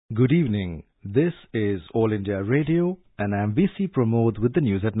Good evening. This is All India Radio and I am VC Pramod with the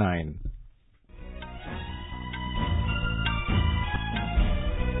news at 9.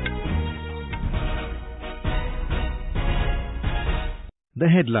 The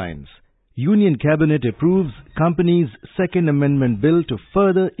headlines. Union Cabinet approves company's Second Amendment Bill to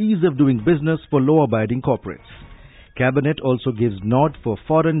further ease of doing business for law-abiding corporates. Cabinet also gives nod for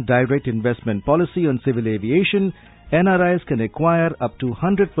foreign direct investment policy on civil aviation. NRIs can acquire up to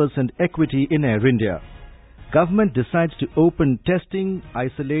 100% equity in Air India. Government decides to open testing,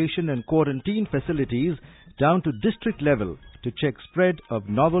 isolation and quarantine facilities down to district level to check spread of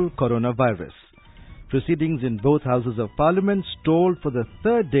novel coronavirus. Proceedings in both houses of parliament stalled for the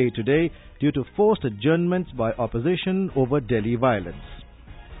third day today due to forced adjournments by opposition over Delhi violence.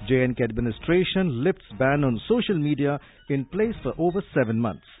 J&K administration lifts ban on social media in place for over 7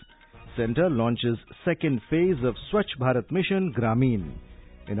 months. Centre launches second phase of Swachh Bharat Mission, Grameen.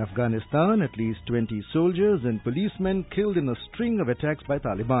 In Afghanistan, at least 20 soldiers and policemen killed in a string of attacks by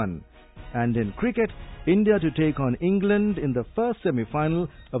Taliban. And in cricket, India to take on England in the first semi-final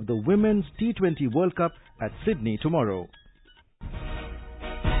of the Women's T20 World Cup at Sydney tomorrow.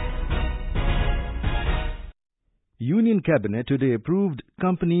 Union Cabinet today approved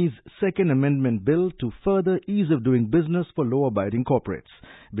company's Second Amendment Bill to further ease of doing business for law-abiding corporates.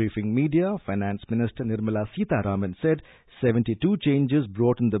 Briefing media, Finance Minister Nirmala Sitharaman said 72 changes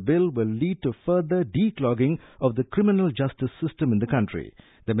brought in the bill will lead to further declogging of the criminal justice system in the country.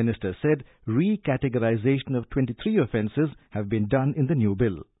 The minister said recategorization of 23 offences have been done in the new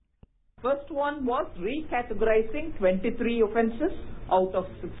bill. First one was recategorizing 23 offences out of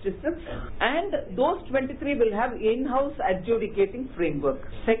 66, and those 23 will have in-house adjudicating framework.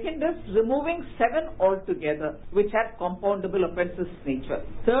 Second is removing 7 altogether, which had compoundable offences nature.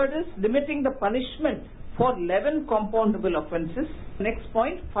 Third is limiting the punishment for 11 compoundable offences. Next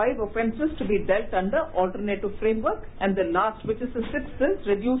point, 5 offences to be dealt under alternative framework. And the last, which is the sixth, is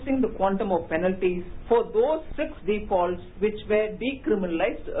reducing the quantum of penalties for those 6 defaults which were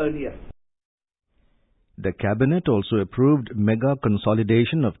decriminalized earlier. The Cabinet also approved mega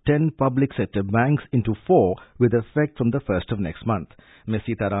consolidation of 10 public sector banks into 4 with effect from the 1st of next month. Ms.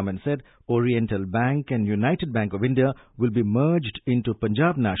 Sitharaman said Oriental Bank and United Bank of India will be merged into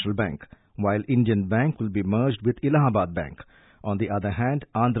Punjab National Bank, while Indian Bank will be merged with Allahabad Bank. On the other hand,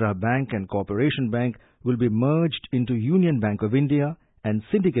 Andhra Bank and Corporation Bank will be merged into Union Bank of India and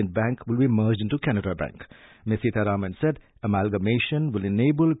Syndicate Bank will be merged into Canara Bank. Ms. Sitharaman said amalgamation will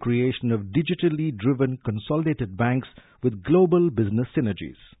enable creation of digitally driven consolidated banks with global business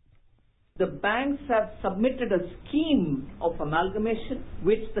synergies. The banks have submitted a scheme of amalgamation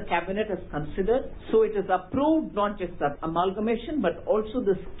which the Cabinet has considered. So it is approved not just the amalgamation but also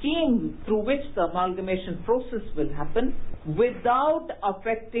the scheme through which the amalgamation process will happen without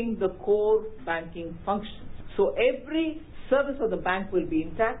affecting the core banking functions. So every service of the bank will be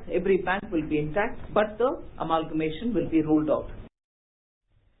intact, every bank will be intact, but the amalgamation will be rolled out.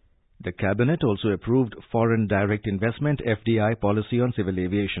 The Cabinet also approved Foreign Direct Investment FDI policy on civil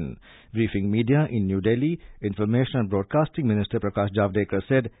aviation. Briefing media in New Delhi, Information and Broadcasting Minister Prakash Javadekar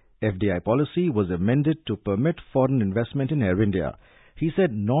said FDI policy was amended to permit foreign investment in Air India. He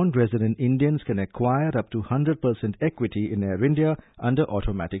said non-resident Indians can acquire up to 100% equity in Air India under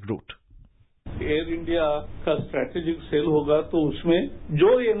automatic route. Air India का strategic cell होगा तो उसमें जो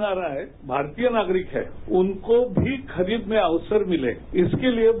NRI भारतीय नागरिक है उनको भी खरीद में अवसर मिले,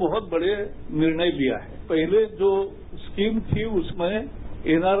 इसके लिए बहुत बड़े निर्णय लिया है। पहले जो स्कीम थी उसमें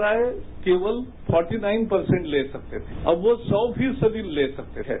एनआरआई केवल 49% ले सकते थे, अब वो 100% ले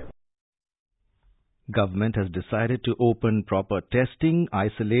सकते थे। Government has decided to open proper testing,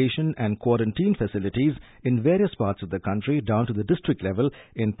 isolation and quarantine facilities in various parts of the country down to the district level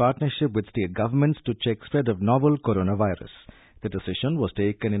in partnership with state governments to check spread of novel coronavirus. The decision was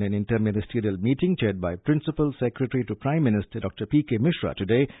taken in an interministerial meeting chaired by Principal Secretary to Prime Minister Dr. P.K. Mishra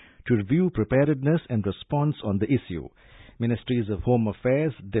today to review preparedness and response on the issue. Ministries of Home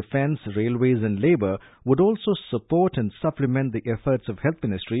Affairs, Defence, Railways and Labour would also support and supplement the efforts of Health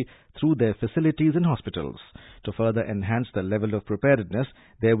Ministry through their facilities and hospitals. To further enhance the level of preparedness,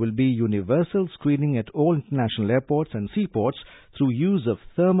 there will be universal screening at all international airports and seaports through use of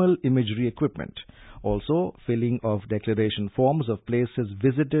thermal imagery equipment. Also, filling of declaration forms of places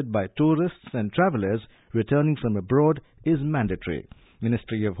visited by tourists and travellers returning from abroad is mandatory.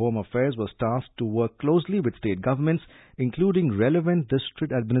 Ministry of Home Affairs was tasked to work closely with state governments, including relevant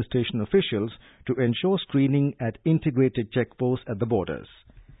district administration officials, to ensure screening at integrated checkposts at the borders.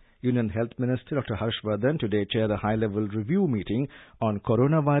 Union Health Minister Dr. Harsh Vardhan today chaired a high-level review meeting on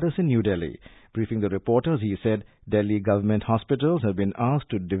coronavirus in New Delhi. Briefing the reporters, he said Delhi government hospitals have been asked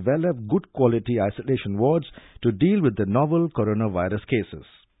to develop good quality isolation wards to deal with the novel coronavirus cases.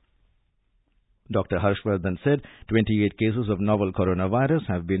 Dr. Harsh Vardhan said 28 cases of novel coronavirus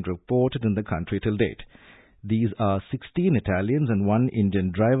have been reported in the country till date. These are 16 Italians and 1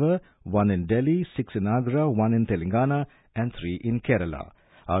 Indian driver, 1 in Delhi, 6 in Agra, 1 in Telangana and 3 in Kerala.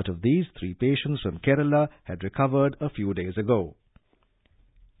 Out of these, 3 patients from Kerala had recovered a few days ago.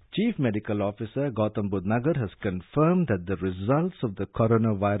 Chief Medical Officer Gautam Budnagar has confirmed that the results of the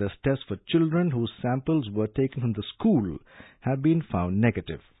coronavirus test for children whose samples were taken from the school have been found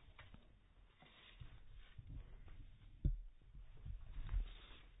negative.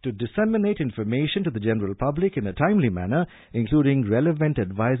 To disseminate information to the general public in a timely manner, including relevant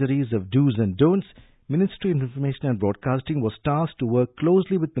advisories of do's and don'ts, Ministry of Information and Broadcasting was tasked to work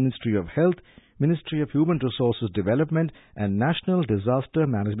closely with Ministry of Health, Ministry of Human Resources Development and National Disaster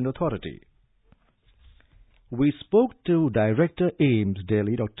Management Authority. We spoke to Director AIIMS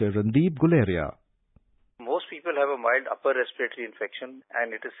Delhi, Dr. Randeep Guleria. Most people have a mild upper respiratory infection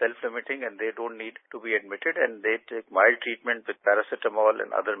and it is self-limiting and they don't need to be admitted and they take mild treatment with paracetamol and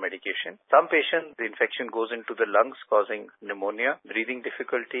other medication. Some patients, the infection goes into the lungs causing pneumonia, breathing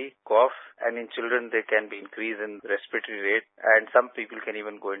difficulty, cough, and in children there can be increase in respiratory rate and some people can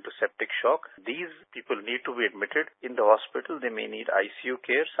even go into septic shock. These people need to be admitted in the hospital. They may need ICU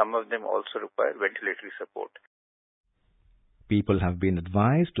care. Some of them also require ventilatory support. People have been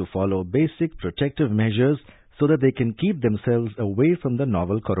advised to follow basic protective measures so that they can keep themselves away from the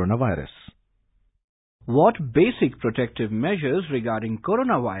novel coronavirus. What basic protective measures regarding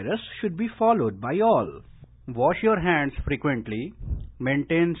coronavirus should be followed by all? Wash your hands frequently,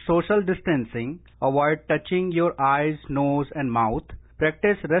 maintain social distancing, avoid touching your eyes, nose and mouth,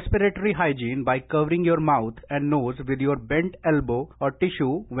 practice respiratory hygiene by covering your mouth and nose with your bent elbow or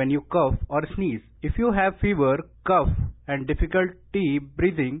tissue when you cough or sneeze. If you have fever, cough and difficulty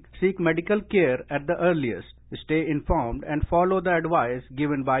breathing, seek medical care at the earliest. Stay informed and follow the advice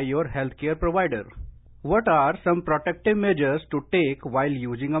given by your healthcare provider. What are some protective measures to take while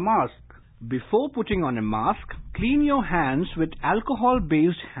using a mask? Before putting on a mask, clean your hands with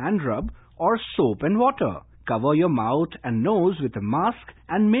alcohol-based hand rub or soap and water. Cover your mouth and nose with a mask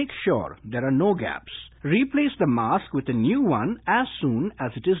and make sure there are no gaps. Replace the mask with a new one as soon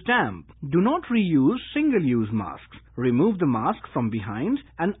as it is damp. Do not reuse single-use masks. Remove the mask from behind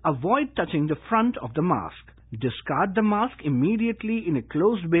and avoid touching the front of the mask. Discard the mask immediately in a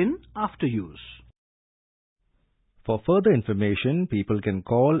closed bin after use. For further information, people can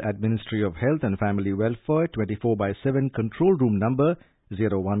call at Ministry of Health and Family Welfare 24/7 control room number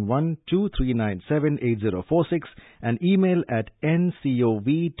 011-2397-8046 and email at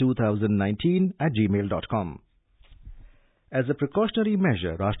ncov2019@gmail.com. As a precautionary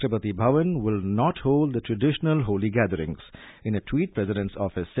measure, Rashtrapati Bhavan will not hold the traditional holy gatherings. In a tweet, President's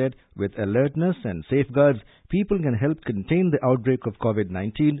office said, with alertness and safeguards, people can help contain the outbreak of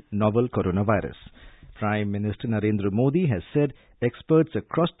COVID-19 novel coronavirus. Prime Minister Narendra Modi has said experts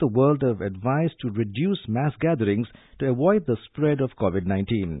across the world have advised to reduce mass gatherings to avoid the spread of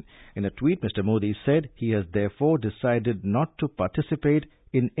COVID-19. In a tweet, Mr. Modi said he has therefore decided not to participate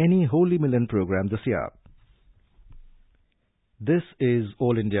in any Holy Millen program this year. This is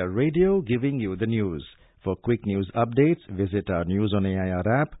All India Radio giving you the news. For quick news updates, visit our News on AIR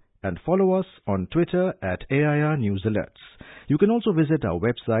app and follow us on Twitter at AIR News Alerts. You can also visit our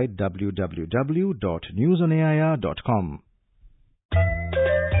website www.newsonair.com.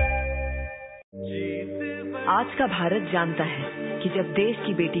 आज का भारत जानता है कि जब देश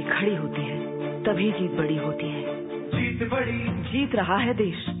की बेटी खड़ी होती है तभी जीत बड़ी होती है। जीत रहा है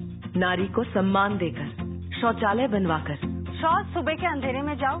देश नारी को सम्मान देकर, शौचालय बनवाकर। शौच सुबह के अंधेरे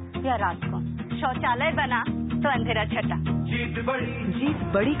में जाओ या रात को, शौचालय बना तो अंधेरा छटा। जीत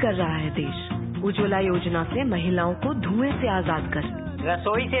बड़ी कर रहा है देश उज्ज्वला योजना से महिलाओं को धुएं से आजाद कर।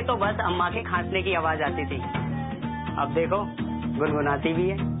 रसोई से तो बस अम्मा के खांसने की आवाज आती थी, अब देखो गुनगुनाती भी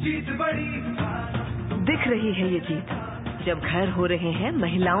है। दिख रही है ये जीत जब घर हो रहे हैं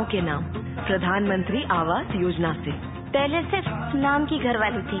महिलाओं के नाम प्रधानमंत्री आवास योजना से। पहले सिर्फ नाम की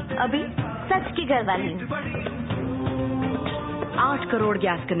घरवाली थी, अभी सच की घरवाली। 8 करोड़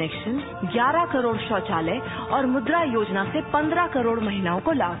गैस कनेक्शन, 11 करोड़ शौचालय और मुद्रा योजना से 15 करोड़ महिलाओं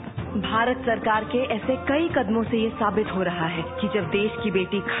को लाभ। भारत सरकार के ऐसे कई कदमों से ये साबित हो रहा है कि जब देश की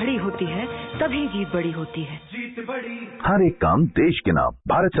बेटी खड़ी होती है तभी जीत बड़ी होती है। हर एक काम देश के नाम,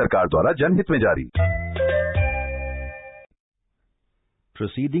 भारत सरकार द्वारा जनहित में जारी।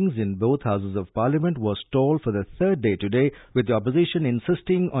 Proceedings in both houses of parliament was stalled for the third day today, with the opposition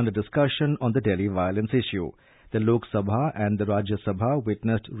insisting on a discussion on the Delhi violence issue. The Lok Sabha and the Rajya Sabha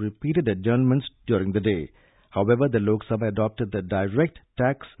witnessed repeated adjournments during the day. However, the Lok Sabha adopted the Direct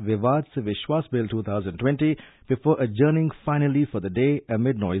Tax Vivad se Vishwas Bill 2020 before adjourning finally for the day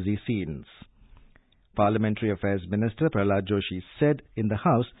amid noisy scenes. Parliamentary Affairs Minister Prahlad Joshi said in the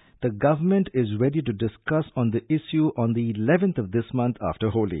House the government is ready to discuss on the issue on the 11th of this month after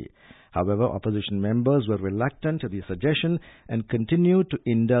Holi. However, opposition members were reluctant to the suggestion and continued to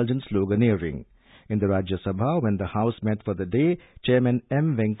indulge in sloganeering. In the Rajya Sabha, when the House met for the day, Chairman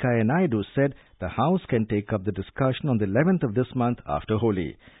M. Venkaiah Naidu said the House can take up the discussion on the 11th of this month after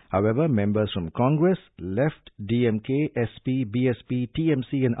Holi. However, members from Congress, Left, DMK, SP, BSP,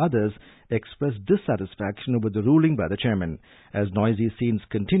 TMC and others expressed dissatisfaction over the ruling by the chairman. As noisy scenes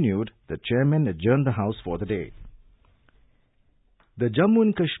continued, the chairman adjourned the House for the day. The Jammu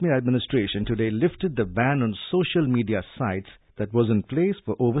and Kashmir administration today lifted the ban on social media sites that was in place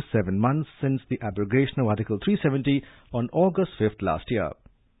for over 7 months since the abrogation of Article 370 on August 5th last year.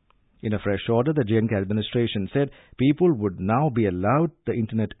 In a fresh order, the J&K administration said people would now be allowed the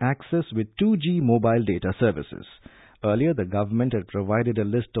internet access with 2G mobile data services. Earlier, the government had provided a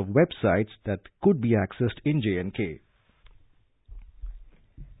list of websites that could be accessed in J&K.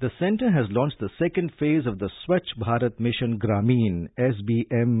 The centre has launched the second phase of the Swachh Bharat Mission Grameen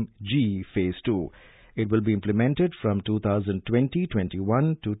SBMG Phase 2. It will be implemented from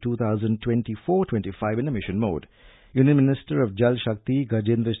 2020-21 to 2024-25 in a mission mode. Union Minister of Jal Shakti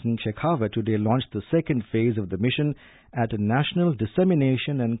Gajendra Singh Shekhawat today launched the second phase of the mission at a National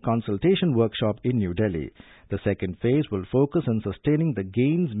Dissemination and Consultation Workshop in New Delhi. The second phase will focus on sustaining the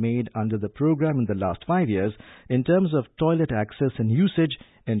gains made under the program in the last 5 years in terms of toilet access and usage,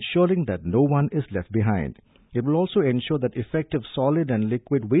 ensuring that no one is left behind. It will also ensure that effective solid and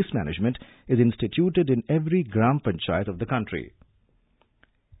liquid waste management is instituted in every Gram Panchayat of the country.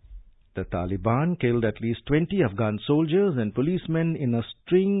 The Taliban killed at least 20 Afghan soldiers and policemen in a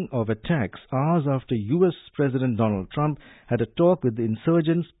string of attacks hours after US President Donald Trump had a talk with the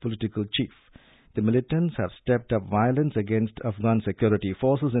insurgents' political chief. The militants have stepped up violence against Afghan security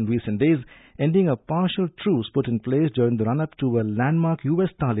forces in recent days, ending a partial truce put in place during the run-up to a landmark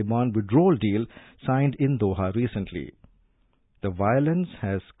US-Taliban withdrawal deal signed in Doha recently. The violence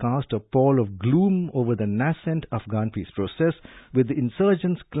has cast a pall of gloom over the nascent Afghan peace process, with the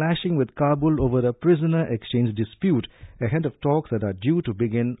insurgents clashing with Kabul over a prisoner exchange dispute ahead of talks that are due to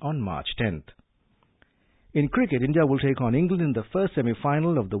begin on March 10th. In cricket, India will take on England in the first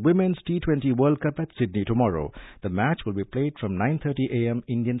semi-final of the Women's T20 World Cup at Sydney tomorrow. The match will be played from 9:30 a.m.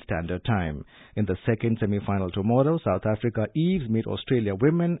 Indian Standard Time. In the second semi-final tomorrow, South Africa Eves meet Australia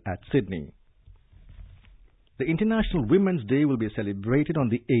women at Sydney. The International Women's Day will be celebrated on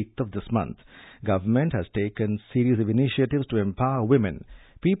the 8th of this month. Government has taken series of initiatives to empower women.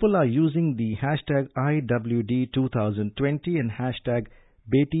 People are using the hashtag IWD2020 and hashtag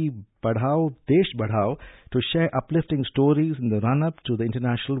Beti Badhao, Desh Badhao to share uplifting stories in the run-up to the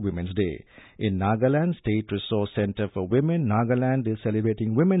International Women's Day. In Nagaland State Resource Centre for Women, Nagaland is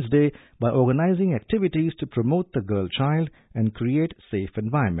celebrating Women's Day by organizing activities to promote the girl child and create a safe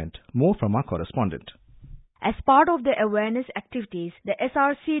environment. More from our correspondent. As part of the awareness activities, the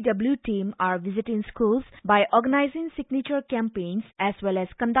SRCW team are visiting schools by organizing signature campaigns as well as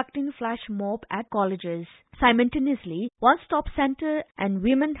conducting flash mob at colleges. Simultaneously, One Stop Center and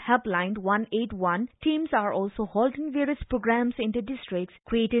Women Helpline 181 teams are also holding various programs in the districts,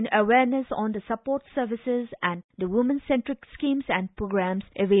 creating awareness on the support services and the women-centric schemes and programs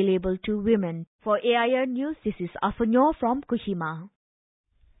available to women. For AIR News, this is Afanyo from Kohima.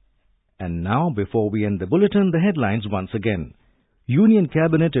 And now, before we end the bulletin, the headlines once again. Union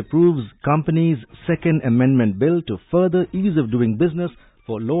Cabinet approves company's Second Amendment Bill to further ease of doing business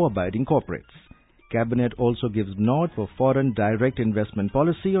for law-abiding corporates. Cabinet also gives nod for foreign direct investment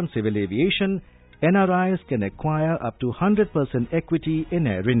policy on civil aviation. NRIs can acquire up to 100% equity in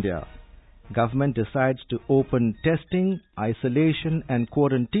Air India. Government decides to open testing, isolation and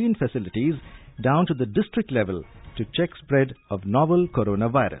quarantine facilities down to the district level to check spread of novel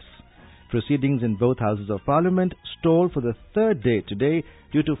coronavirus. Proceedings in both houses of parliament stalled for the third day today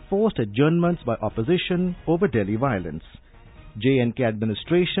due to forced adjournments by opposition over Delhi violence. J&K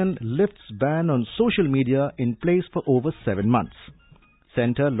administration lifts ban on social media in place for over 7 months.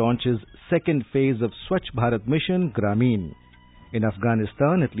 Centre launches second phase of Swachh Bharat Mission Grameen. In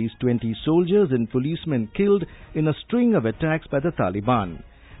Afghanistan, at least 20 soldiers and policemen killed in a string of attacks by the Taliban.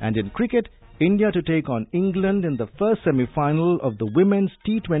 And in cricket, India to take on England in the first semi-final of the Women's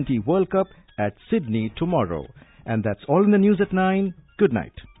T20 World Cup at Sydney tomorrow. And that's all in the news at 9. Good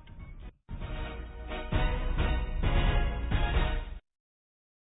night.